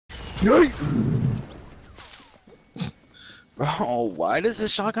Bro, why does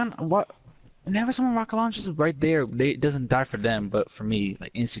this shotgun? What? Whenever someone rocket launches right there, it doesn't die for them, but for me,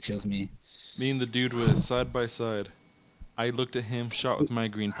 like insta kills me. Me and the dude was side by side. I looked at him, shot with my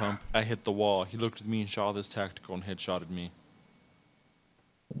green pump. I hit the wall. He looked at me and shot with his tactical and headshotted me.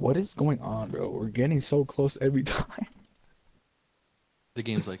 What is going on, bro? We're getting so close every time. The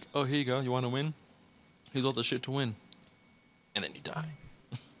game's like, oh, here you go. You want to win? Here's all the shit to win. And then you die.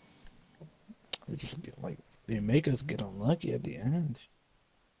 They just get like they make us get unlucky at the end.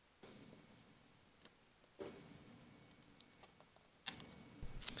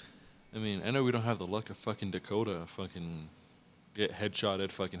 I mean, I know we don't have the luck of fucking Dakota fucking get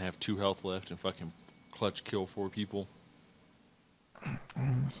headshotted, fucking have 2 health left, and fucking clutch kill 4 people.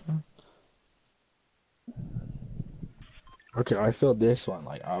 Okay, I feel this one.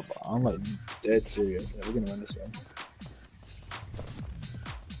 Like I'm like dead serious. We're gonna win this one.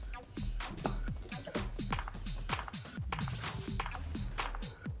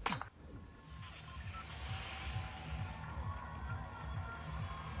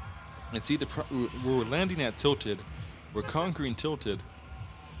 And see, we're landing at tilted, we're conquering tilted,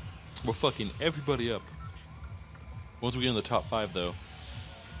 we're fucking everybody up. Once we get in the top 5, though,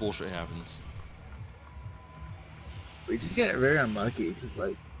 bullshit happens. We just get very unlucky. Just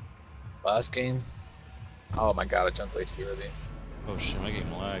like last game. Oh my god, I jumped way too early. Oh shit, my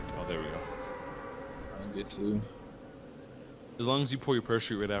game lagged. Oh, there we go. I'm good too. As long as you pull your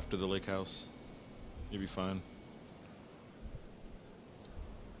parachute right after the lake house, you'll be fine.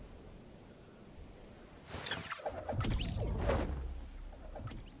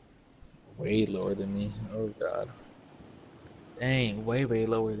 Way lower than me. Oh god. Dang, way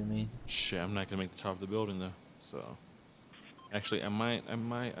lower than me. Shit, I'm not gonna make the top of the building though. So, actually, I might.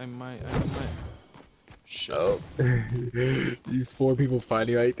 Shit. Oh. You 4 people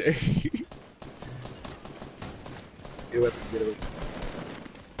fighting right there. Get away, get away.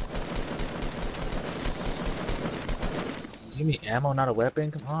 You give me ammo, not a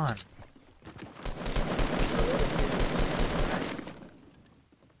weapon? Come on.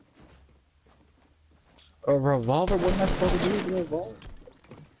 A revolver? What am I supposed to do with a revolver?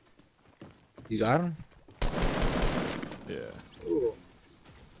 You got him? Yeah. Ooh.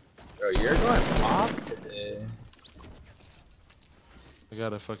 Bro, you're going off today. I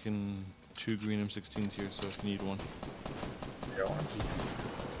got a fucking 2 green M16s here, so if you need one. You're on to.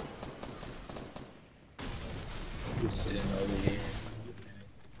 You're sitting over here.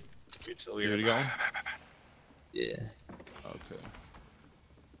 You're so You weird. already got one? Yeah. Okay.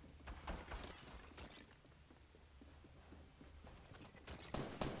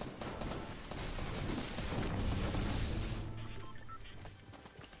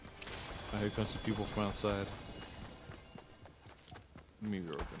 Here comes some people from outside. Let me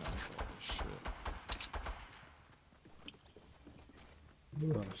reorganize all this shit.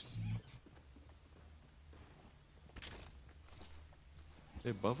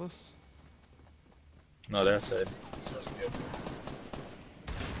 They above us? No, they're outside. These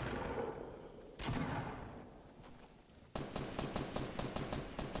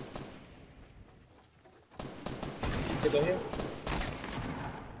kids out here?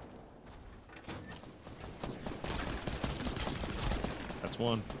 That's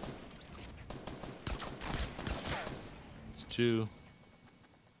 1. It's 2.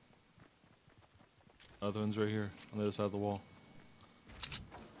 Other one's right here on the other side of the wall.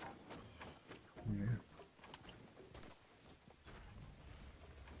 Yeah.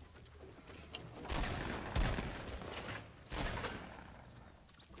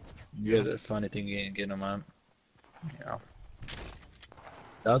 Yeah, the funny thing getting them out. Yeah.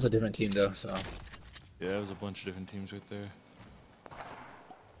 That was a different team though, so. Yeah, there's a bunch of different teams right there.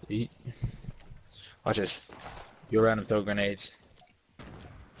 Eat. Watch this. You around and throw grenades.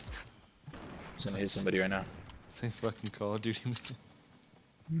 Just gonna hit somebody right now. Same fucking Call of Duty.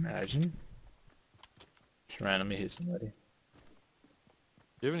 Imagine. Just randomly hit somebody. Do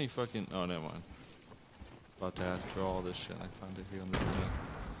you have any fucking... Oh, never mind. About to ask for all this shit. I found it here on this game.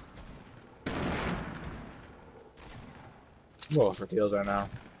 Whoa, for kills right now.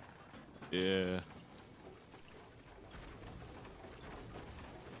 Yeah.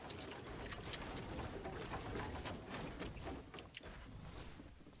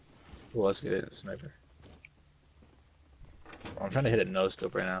 Well, let's get it, the sniper. I'm trying to hit a no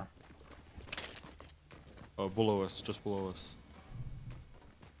scope right now. Oh, below us. Just below us.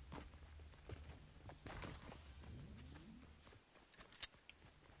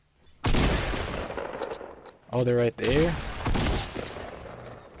 Oh, they're right there?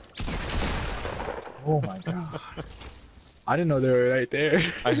 Oh my god. I didn't know they were right there.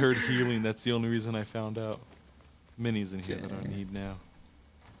 I heard healing. That's the only reason I found out. Minis in here that I Dang. need now.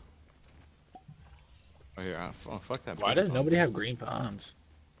 Oh, here, oh, fuck that Why does payphone, nobody man. have green palms?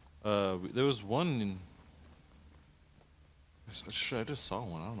 There was one in. Shit, I just saw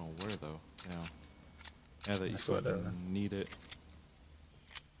one. I don't know where though. Yeah, that you That's what. fucking need it.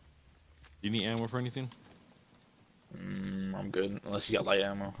 You need ammo for anything? I'm good unless you got light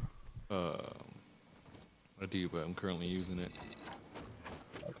ammo. I do, but I'm currently using it.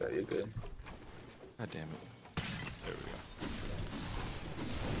 Okay, you're good. God damn it. There we go.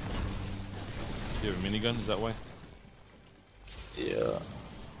 You have a minigun? Is that why? Yeah.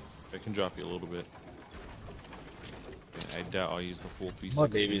 I can drop you a little bit. I doubt I'll use the full My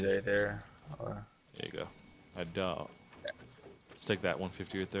 360. baby right there. There you go. I doubt. Let's take that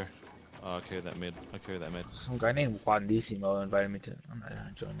 150 right there. I'll carry that mid. I'll carry that mid. Some guy named Juanísimo invited me to. I'm not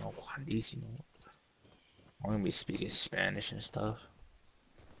gonna join no Juanísimo. I'm gonna be speaking Spanish and stuff.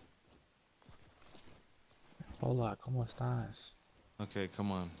 Hola, ¿cómo estás? Okay,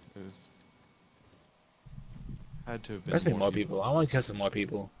 come on. There's had to have There's been been more people. I want to catch some more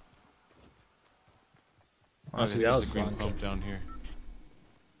people. Okay, Honestly, that there's was a green fun. pump down here.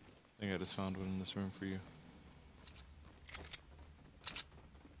 I think I just found one in this room for you.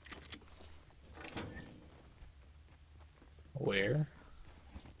 Where?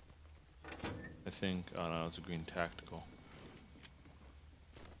 I think. Oh no, it's a green tactical.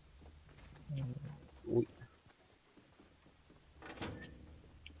 We-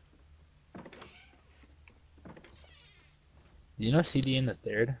 You know CD in the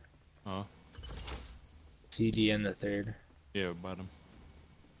third? Huh? CD in the third. Yeah, bottom.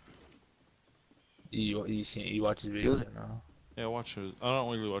 You watch his videos or no? Yeah, I watch his. I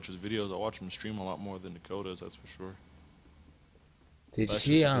don't really watch his videos. I watch him stream a lot more than Dakota's. That's for sure. Did you That's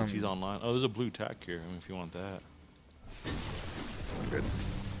see just because he's online. Oh, there's a blue tack here. I mean, if you want that. Good.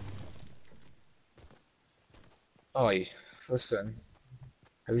 Oh, listen.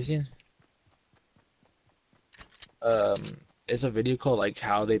 Have you seen? Um, it's a video called like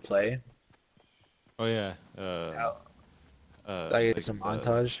how they play. Oh yeah. How like Like it's a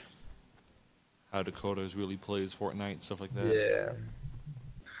montage. how Dakota's really plays Fortnite, stuff like that. Yeah.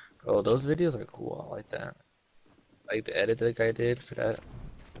 Oh, those videos are cool. I like that. Like the edit that guy did for that.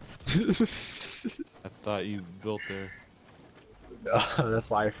 I thought you built there. No, that's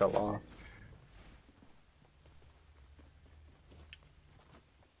why I fell off.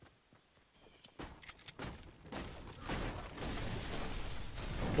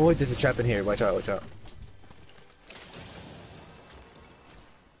 Oh wait, there's a trap in here. Watch out, watch out.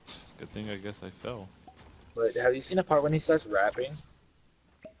 Good thing I guess I fell. But have you seen the part when he starts rapping?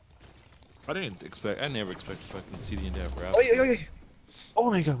 I didn't expect. I never expected fucking CD and to have rap. Oh, skills.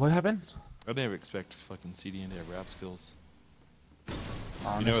 oh my god, what happened? I never expect fucking CD and to have rap skills.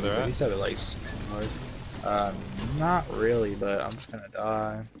 Honestly, You know where they're but at? he said it like hours. Not really, but I'm just gonna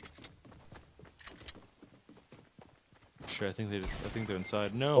die. Sure, I think they just. I think they're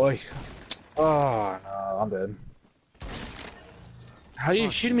inside. No. Boy. Oh no, I'm dead. How are you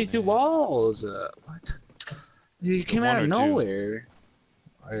Fuck shooting me through man. walls? What? You came one out or of two? nowhere.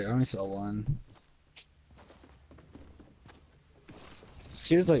 I only saw one. This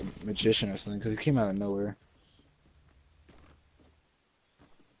kid's like magician or something because he came out of nowhere.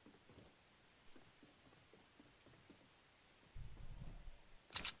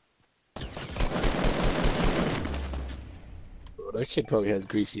 Bro, that kid probably has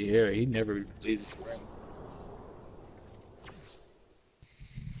greasy hair. He never leaves the spring.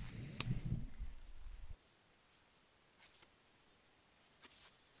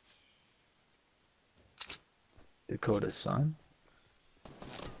 Dakota's son.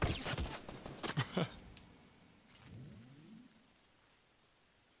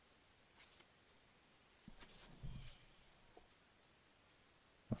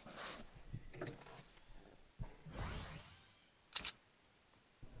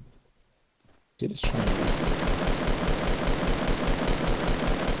 Kid is trying to.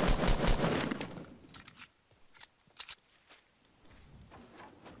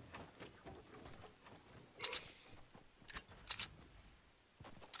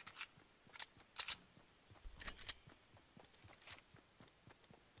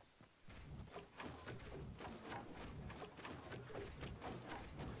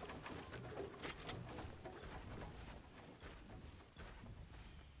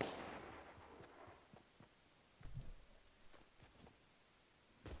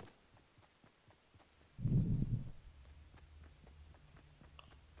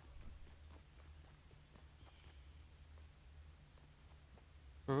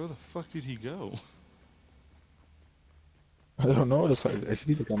 Bro, where the fuck did he go? I don't know. That's why I said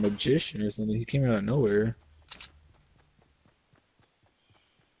he's like a magician or something. He came out of nowhere.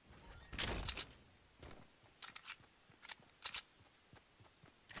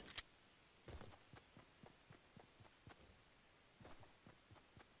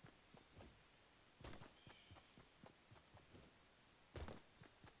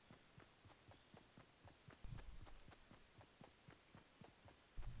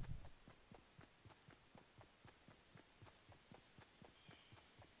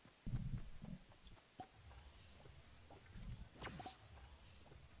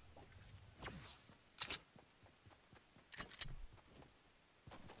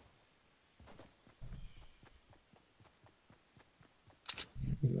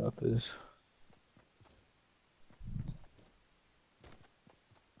 We got this.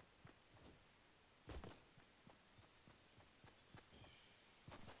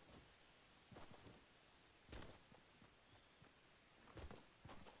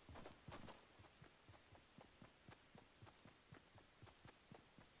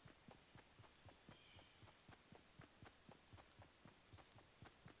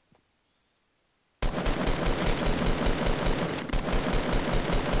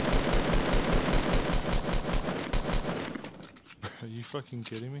 Are you fucking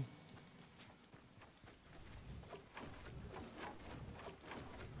kidding me?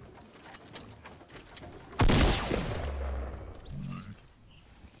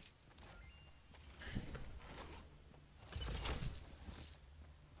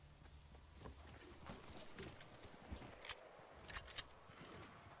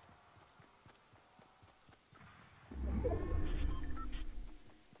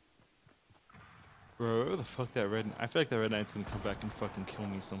 Bro, where the fuck that red? I feel like that red knight's gonna come back and fucking kill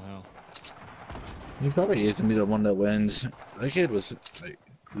me somehow. He probably is gonna be the one that wins. That kid was like,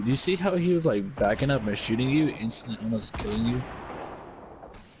 did you see how he was like backing up and shooting you, instantly almost killing you?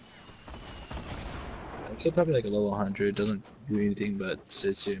 That kid probably like a level 100, doesn't do anything but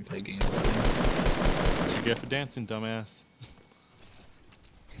sits here and play games all day. What you get for dancing, dumbass?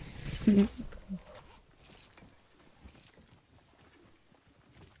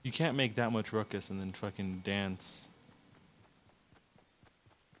 You can't make that much ruckus and then fucking dance.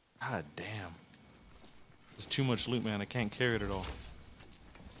 God damn. There's too much loot, man. I can't carry it at all.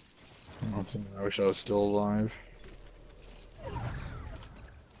 I wish I was still alive.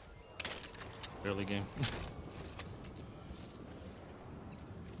 Early game.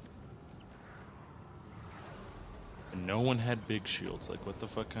 And no one had big shields. Like, what the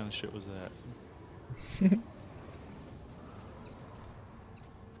fuck kind of shit was that?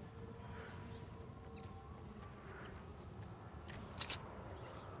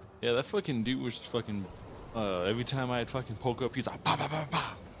 Yeah, that fucking dude was just fucking. Every time I'd fucking poke up, he's like, bah, bah, bah,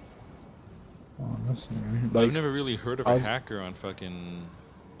 bah. Oh, that's nice. But I've Like, never really heard of I a was, hacker on fucking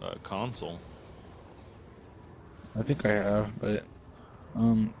console. I think I have, but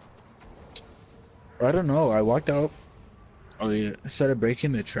um, I don't know. I walked out. I started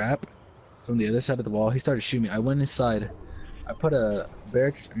breaking the trap from the other side of the wall. He started shooting me. I went inside. I put a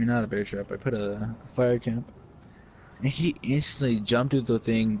bear. I mean, not a bear trap. I put a fire camp, and he instantly jumped through the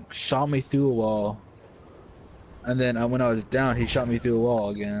thing, shot me through a wall, and then when I was down, he shot me through a wall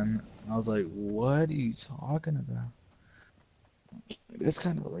again. I was like, "What are you talking about?" That's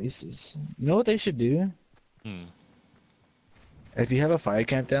kind of racist. You know what they should do? Hmm. If you have a fire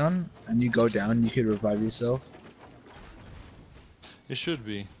camp down and you go down, you could revive yourself. It should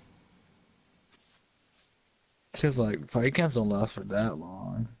be. Because like fire camps don't last for that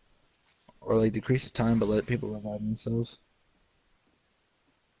long, or like decrease the time, but let people revive themselves.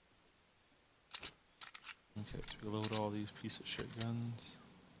 Okay, let's reload all these piece of shit guns.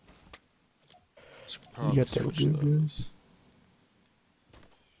 Let's You probably got that switch good gun. those.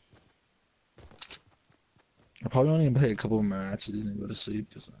 I probably only gonna play a couple of matches and go to sleep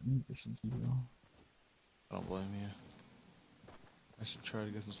because I need to get some sleep. I don't blame you. I should try to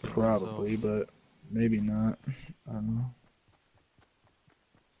get some sleep myself. Probably, but maybe not. I don't know.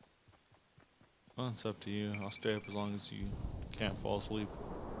 Well, it's up to you. I'll stay up as long as you can't fall asleep.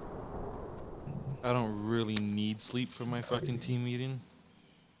 I don't really need sleep for my fucking team meeting.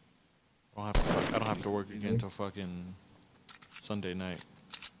 I don't have to work again till fucking Sunday night.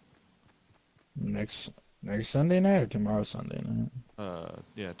 Next Sunday night or tomorrow Sunday night?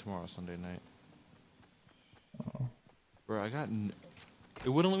 Yeah, tomorrow Sunday night. Oh. Bro, it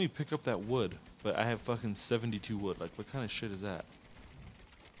wouldn't let me pick up that wood, but I have fucking 72 wood. Like, what kind of shit is that?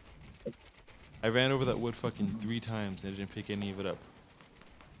 I ran over that wood fucking 3 times and I didn't pick any of it up.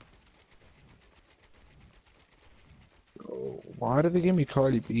 Oh, why did they give me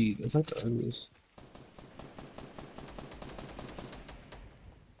Cardi B? That's like the ugliest.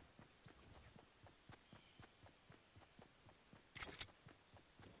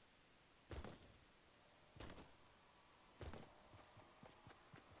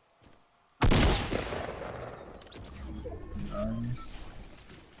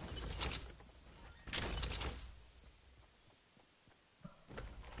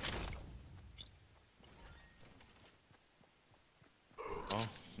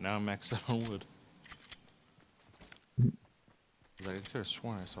 now I'm maxed out on wood. I could have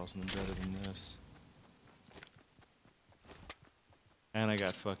sworn I saw something better than this. And I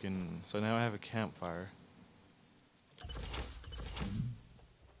got fucking... So now I have a campfire.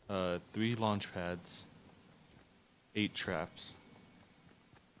 3 launch pads. 8 traps.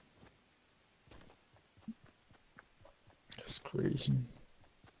 That's crazy.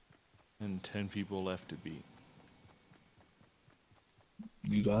 And 10 people left to beat.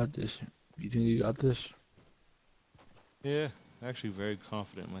 You got this. You think you got this? Yeah, actually very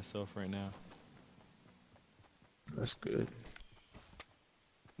confident in myself right now. That's good.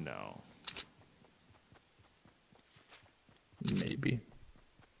 No. Maybe.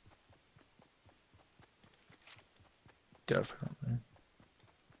 Definitely.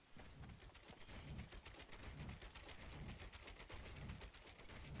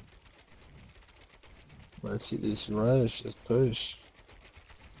 Let's see this rush. Let's push.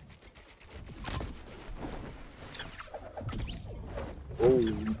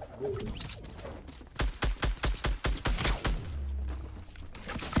 Oh.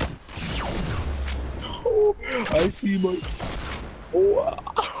 Oh, I see my.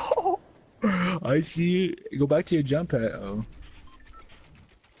 Oh, I see you. Go back to your jump pad. Oh,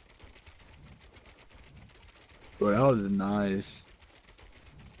 bro, that was nice.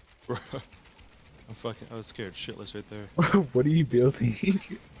 Bro, I was scared shitless right there. What are you building?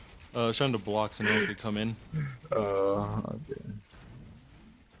 I was trying to block so no one could come in. Okay.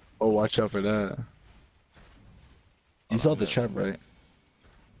 Oh, watch out for that. You Hold saw on, the trap, right?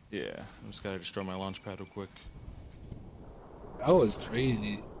 Yeah, I just gotta destroy my launch pad real quick. That was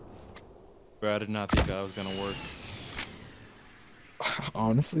crazy. Bro, I did not think that was gonna work.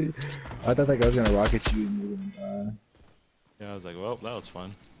 Honestly, I thought that guy was gonna rocket you and you wouldn't die. Yeah, I was like, well, that was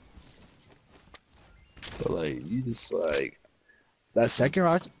fun. But like, you just like that second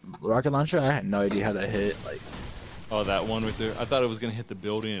rocket launcher. I had no idea how that hit. Like, Oh, that one right there. I thought it was gonna hit the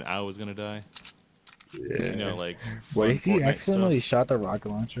building and I was gonna die. yeah. You know, like What fun if you Fortnite accidentally stuff. shot the rocket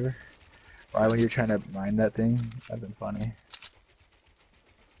launcher right when you're trying to mine that thing? That'd been funny.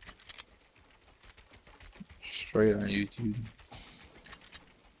 Straight on YouTube.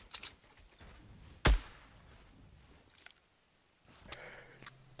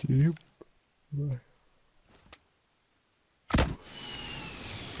 Dude.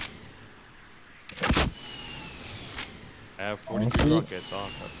 I have 42 Honestly, rockets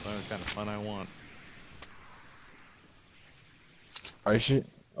off. That's the kind of fun I want. I should.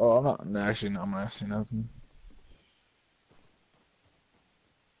 Oh, I'm not. No, actually, no, I'm not asking nothing.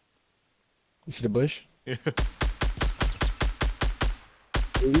 You see the bush? Yeah.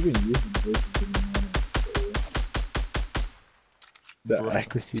 We've been using bushes in the morning, so the Bro.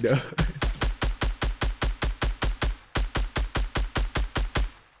 accuracy though.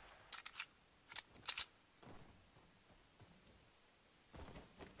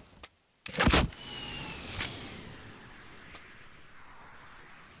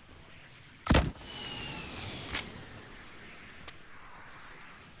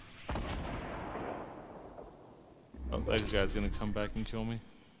 Oh, that guy's gonna come back and kill me.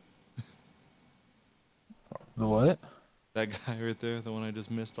 The what? That guy right there, the one I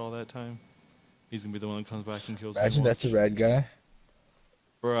just missed all that time. He's gonna be the one that comes back and kills me. Imagine that's the Watch. red guy.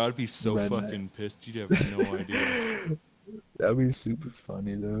 Bro, I'd be The so red knight. fucking pissed. You'd have no idea. That'd be super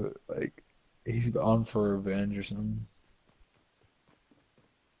funny though. Like he's on for revenge or something.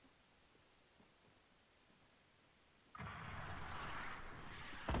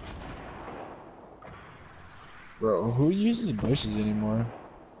 Bro, who uses bushes anymore?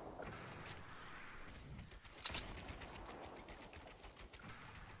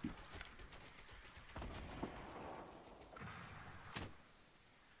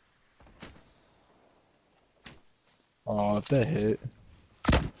 Oh, if that hit.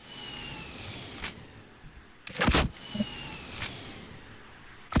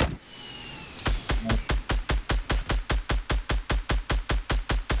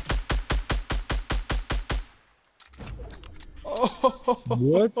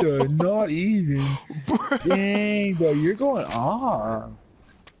 What the? Not even. Dang, bro, you're going off.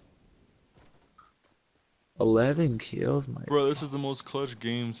 11 kills, my. Bro, this is the most clutch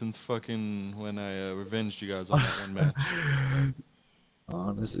game since fucking when I revenged you guys on that one match.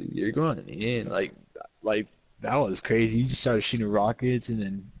 Honestly, you're going in. Like that was crazy. You just started shooting rockets and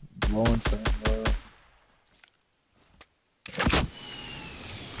then blowing stuff up.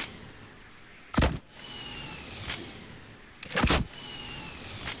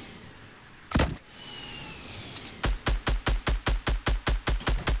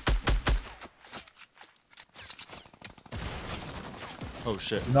 Oh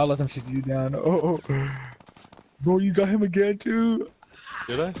shit. Do not let them shoot you down. Oh, bro, you got him again too.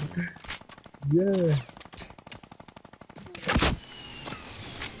 Did I? Yeah.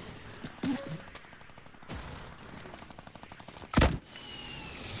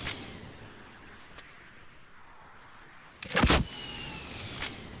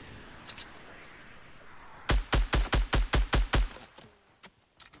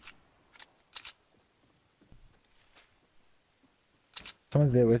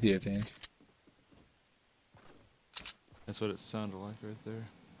 Someone's there with you, I think. That's what it sounded like right there.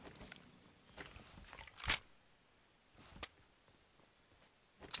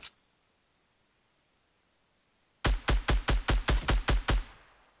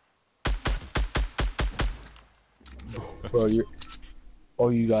 Bro, you. Oh,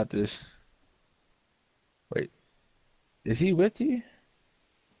 you got this. Wait, is he with you?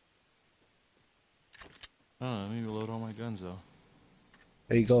 I don't know, maybe load all my guns though.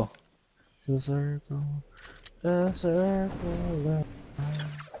 There you go. The circle. The circle.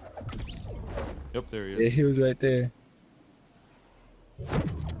 Yep, there he Yeah, is. he was right there.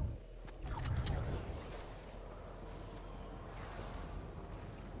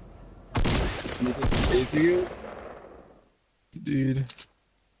 You just chasing you? Dude.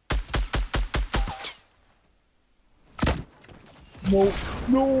 No,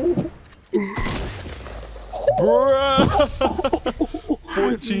 no. Bruh!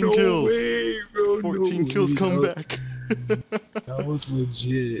 14 no kills. Way, bro. 14 kills come back. That was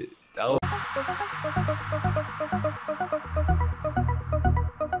legit. That was